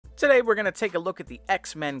Today we're going to take a look at the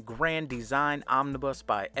X-Men Grand Design Omnibus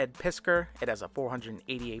by Ed Piskor. It has a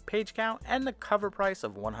 488 page count and the cover price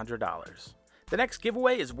of $100. The next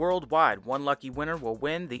giveaway is worldwide. One lucky winner will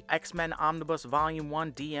win the X-Men Omnibus Volume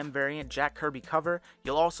 1 DM variant Jack Kirby cover.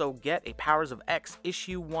 You'll also get a Powers of X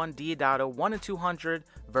Issue 1 Diodato 1 in 200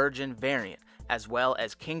 Virgin variant, as well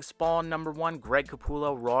as King Spawn #1 Greg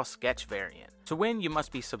Capullo Raw Sketch variant. To win, you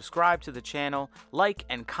must be subscribed to the channel, like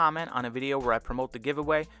and comment on a video where I promote the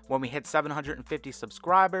giveaway. When we hit 750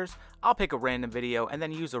 subscribers, I'll pick a random video and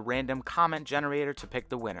then use a random comment generator to pick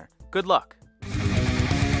the winner. Good luck!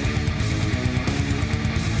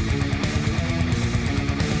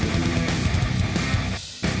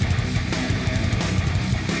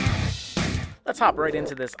 Let's hop right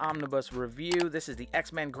into this omnibus review. This is the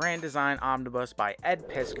X-Men Grand Design Omnibus by Ed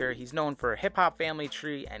Piskor. He's known for Hip Hop Family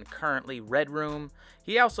Tree and currently Red Room.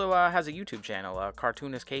 He also has a YouTube channel,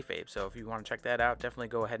 Cartoonist Kayfabe, so if you want to check that out, definitely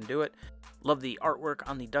go ahead and do it. Love the artwork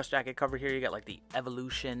on the dust jacket cover here. You got like the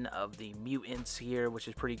evolution of the mutants here, which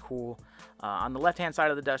is pretty cool. On the left-hand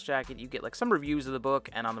side of the dust jacket, you get like some reviews of the book,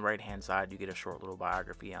 and on the right-hand side, you get a short little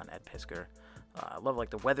biography on Ed Piskor. I love like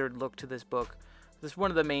the weathered look to this book. This is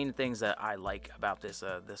one of the main things that I like about this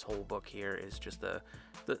this whole book here is just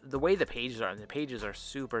the way the pages are. And the pages are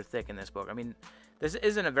super thick in this book. I mean, this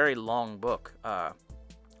isn't a very long book.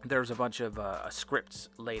 There's a bunch of scripts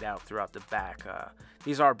laid out throughout the back.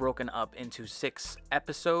 These are broken up into 6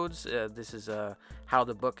 episodes. This is how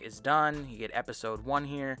the book is done. You get episode 1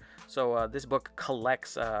 here. So this book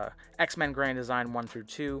collects X-Men Grand Design 1 through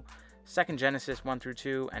 2. Second Genesis 1 through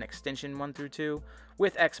 2, and Extinction 1 through 2,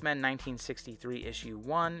 with X-Men 1963 issue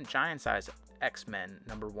 1, Giant Size X-Men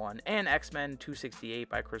 #1, and X-Men 268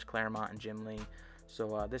 by Chris Claremont and Jim Lee.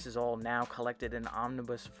 So this is all now collected in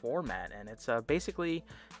omnibus format, and it's basically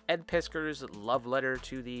Ed Piskor's love letter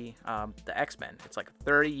to the X-Men. It's like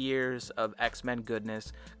 30 years of X-Men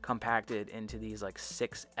goodness compacted into these like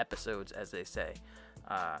 6 episodes, as they say.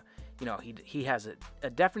 You know, he has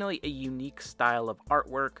definitely a unique style of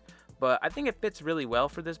artwork. But I think it fits really well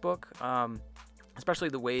for this book, especially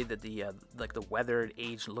the way that the like the weathered,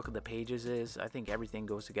 aged look of the pages is. I think everything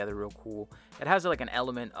goes together real cool. It has like an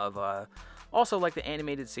element of also like the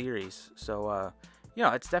animated series. So you know,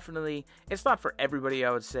 it's not for everybody, I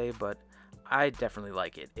would say, but I definitely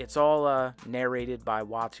like it. It's all narrated by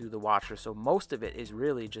Uatu the Watcher, so most of it is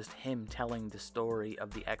really just him telling the story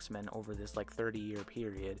of the X-Men over this like 30-year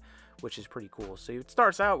period, which is pretty cool. So it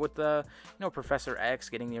starts out with you know, Professor X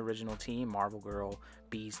getting the original team: Marvel Girl,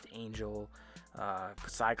 Beast, Angel,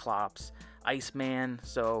 Cyclops, Iceman.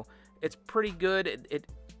 So it's pretty good.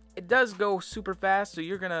 It does go super fast, so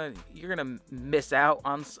you're gonna miss out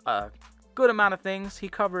on a good amount of things. He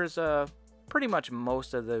covers pretty much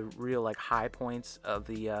most of the real like high points of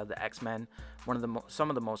the X-Men. Some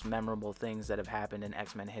of the most memorable things that have happened in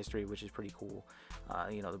X-Men history, which is pretty cool.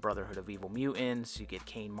 You know, the Brotherhood of Evil Mutants. You get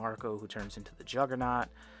Kane Marco, who turns into the Juggernaut.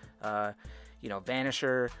 You know,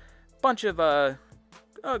 Vanisher. Bunch of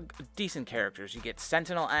decent characters. You get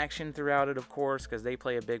Sentinel action throughout it, of course, because they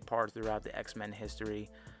play a big part throughout the X-Men history.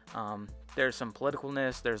 There's some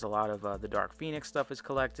politicalness. There's a lot of the Dark Phoenix stuff is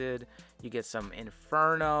collected. You get some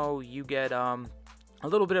Inferno. You get a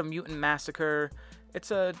little bit of Mutant Massacre. It's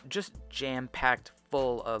just jam-packed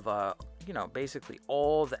full of you know, basically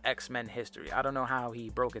all the X-Men history. I don't know how he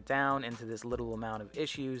broke it down into this little amount of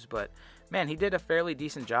issues, but man, he did a fairly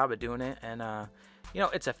decent job at doing it. And you know,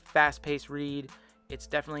 it's a fast-paced read. It's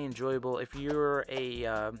definitely enjoyable if you're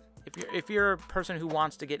a if you're a person who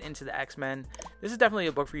wants to get into the X-Men. This is definitely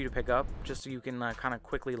a book for you to pick up, just so you can kind of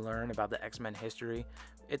quickly learn about the X-Men history.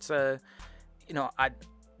 It's you know,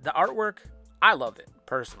 the artwork, I love it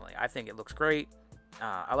personally. I think it looks great.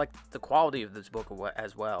 I like the quality of this book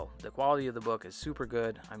as well. The quality of the book is super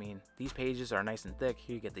good. I mean, these pages are nice and thick.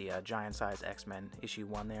 Here you get the Giant Size X-Men issue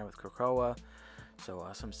 1 there with Krakoa. So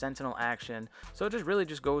some Sentinel action. So it really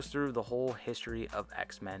just goes through the whole history of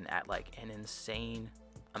X-Men at like an insane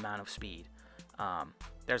amount of speed.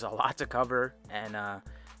 There's a lot to cover, and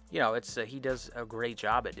you know, he does a great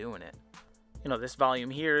job at doing it. You know, this volume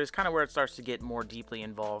here is kind of where it starts to get more deeply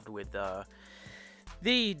involved with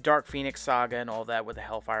the Dark Phoenix Saga and all that with the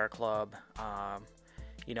Hellfire Club.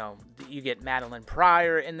 You know, you get Madeline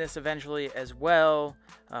Pryor in this eventually as well.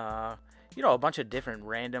 You know, a bunch of different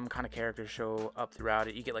random kind of characters show up throughout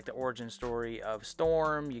it. You get like the origin story of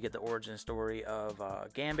Storm. You get the origin story of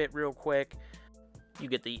Gambit real quick. You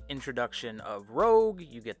get the introduction of Rogue.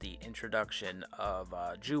 You get the introduction of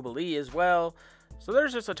Jubilee as well. So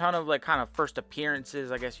there's just a ton of like kind of first appearances,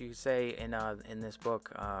 I guess you could say, in this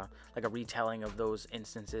book, like a retelling of those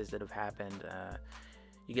instances that have happened.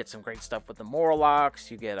 You get some great stuff with the Morlocks.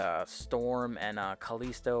 You get Storm and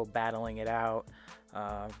Callisto battling it out.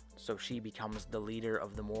 So she becomes the leader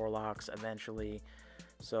of the Morlocks eventually.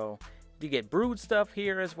 So you get Brood stuff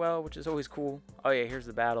here as well, which is always cool. Oh yeah, here's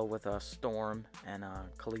the battle with Storm and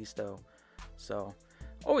Callisto. So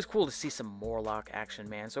always cool to see some Morlock action,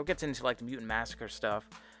 man. So it gets into like the Mutant Massacre stuff.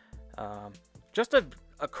 Just a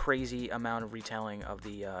crazy amount of retelling of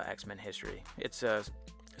the X-Men history. It's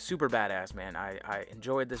super badass, man. I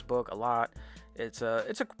enjoyed this book a lot. It's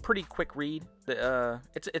a pretty quick read.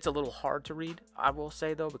 It's a little hard to read, I will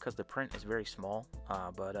say though, because the print is very small.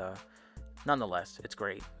 But nonetheless, it's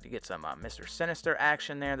great. You get some Mr. Sinister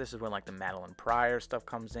action there. This is when like the Madeline Pryor stuff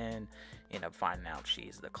comes in. You end up finding out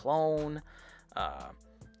she's the clone.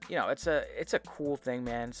 You know, it's a cool thing,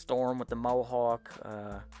 man. Storm with the Mohawk.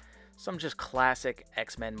 Some just classic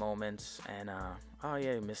X-Men moments, and oh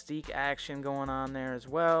yeah, Mystique action going on there as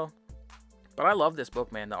well. But I love this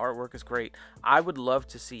book, man. The artwork is great. I would love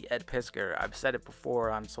to see Ed Piskor. I've said it before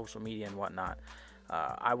on social media and whatnot.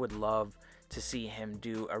 I would love to see him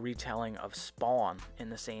do a retelling of Spawn in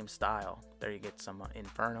the same style. There you get some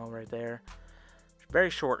Inferno right there. Very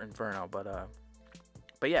short Inferno, but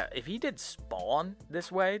yeah, if he did Spawn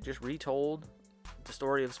this way, just retold the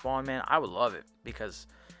story of Spawn, man, I would love it, because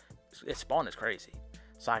Spawn is crazy.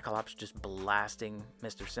 Cyclops just blasting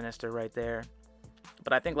Mr. Sinister right there.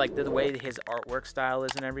 But I think like the way his artwork style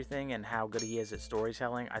is and everything, and how good he is at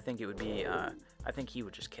storytelling, I think it would be, I think he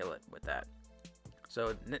would just kill it with that.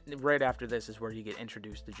 So right after this is where you get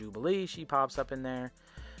introduced to Jubilee. She pops up in there,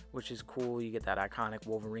 which is cool. You get that iconic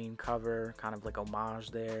Wolverine cover, kind of like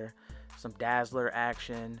homage there. Some Dazzler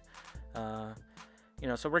action. You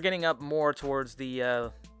know, so we're getting up more towards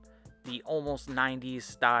the almost 90s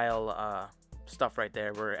style stuff right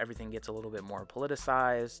there, where everything gets a little bit more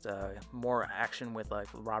politicized, more action with like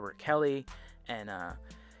Robert Kelly, and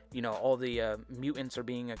you know, all the mutants are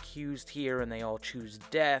being accused here, and they all choose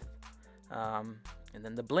death. And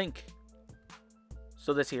then the blink.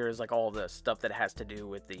 So this here is like all the stuff that has to do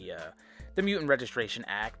with the Mutant Registration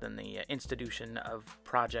Act and the institution of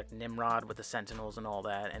Project Nimrod with the Sentinels and all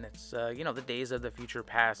that. And it's you know, the days of the future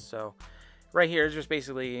past. So right here is just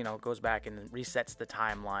basically, you know, goes back and resets the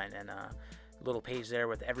timeline, and a little page there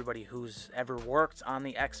with everybody who's ever worked on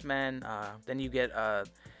the X-Men. Then you get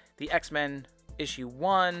the X-Men issue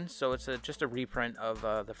 1, so it's just a reprint of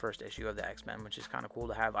the first issue of the X-Men, which is kind of cool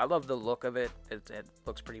to have. I love the look of it. It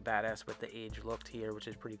looks pretty badass with the age looked here, which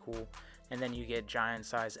is pretty cool. And then you get giant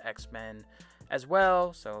size X-Men as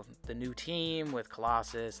well, so the new team with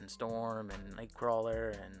Colossus and Storm and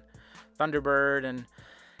Nightcrawler and Thunderbird, and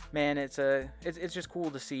man, it's just cool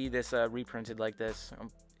to see this reprinted like this.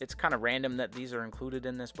 It's kind of random that these are included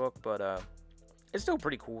in this book, but it's still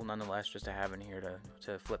pretty cool nonetheless, just to have in here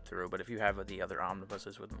to flip through. But if you have the other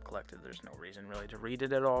omnibuses with them collected, there's no reason really to read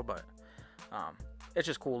it at all. But it's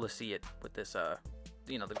just cool to see it with this,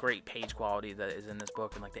 you know, the great page quality that is in this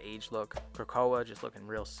book, and like the age look. Krakoa just looking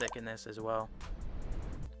real sick in this as well.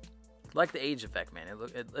 Like the age effect, man.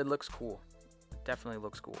 It looks cool. It definitely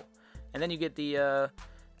looks cool. And then you get the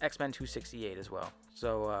X-Men 268 as well.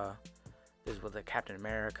 So this is with the Captain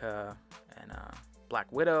America and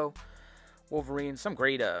Black Widow, Wolverine. Some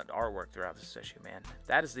great artwork throughout this issue, man.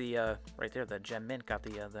 That is the right there, the Gem Mint got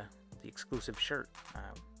the exclusive shirt,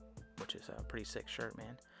 which is a pretty sick shirt,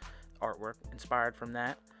 man. Artwork inspired from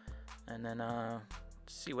that. And then let's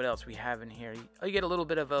see what else we have in here. You get a little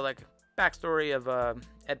bit of a like backstory of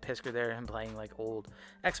Ed Piskor there, him playing like old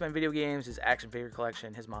X-Men video games, his action figure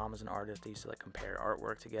collection. His mom is an artist. They used to like compare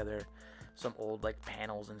artwork together. Some old like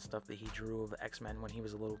panels and stuff that he drew of X-Men when he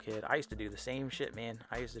was a little kid. I used to do the same shit, man.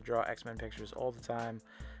 I used to draw X-Men pictures all the time.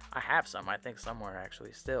 I have some, I think, somewhere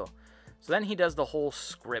actually still. So then he does the whole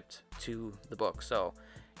script to the book. So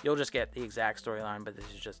you'll just get the exact storyline, but this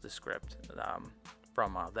is just the script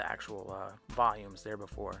from the actual volumes there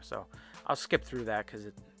before. So I'll skip through that because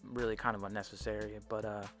it's really kind of unnecessary. But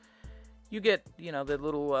you get, you know, the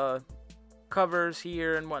little covers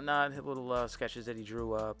here and whatnot, the little sketches that he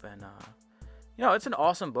drew up, and you know, it's an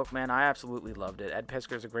awesome book, man. I absolutely loved it. Ed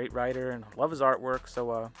Piskor is a great writer, and I love his artwork. So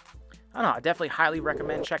I don't know, I definitely highly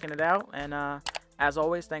recommend checking it out. And as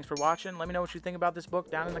always, thanks for watching. Let me know what you think about this book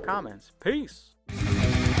down in the comments. Peace.